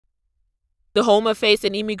The Home Affairs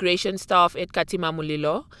and Immigration staff at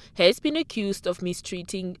Katimamulilo has been accused of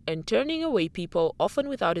mistreating and turning away people, often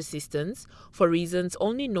without assistance, for reasons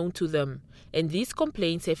only known to them, and these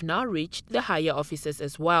complaints have now reached the higher officers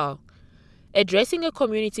as well. Addressing a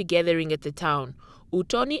community gathering at the town,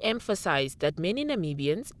 Uutoni emphasized that many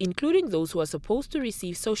Namibians, including those who are supposed to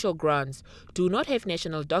receive social grants, do not have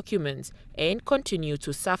national documents and continue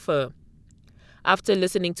to suffer. After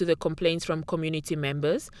listening to the complaints from community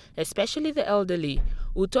members, especially the elderly,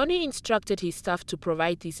 Uutoni instructed his staff to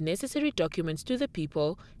provide these necessary documents to the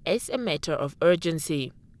people as a matter of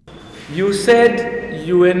urgency. You said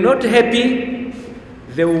you were not happy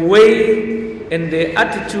the way and the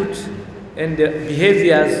attitude and the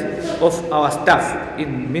behaviors of our staff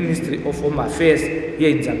in Ministry of Home Affairs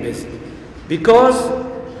here in Zambezi, because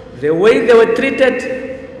the way they were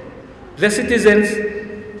treated, the citizens,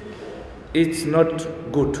 it's not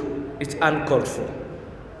good, it's uncalled for,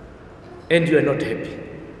 and you are not happy.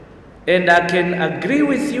 And I can agree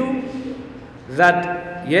with you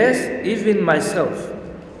that yes, even myself,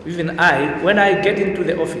 even I, when I get into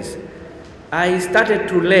the office, I started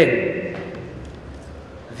to learn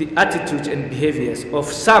the attitudes and behaviors of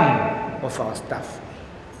some of our staff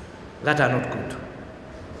that are not good.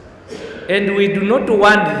 And we do not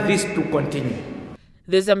want this to continue.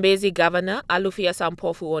 The Zambezi governor, Alufia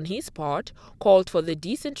Sampofu, on his part, called for the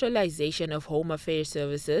decentralization of home affairs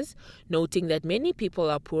services, noting that many people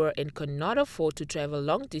are poor and cannot afford to travel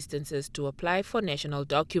long distances to apply for national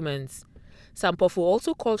documents. Sampofu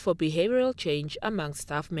also called for behavioral change among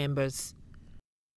staff members.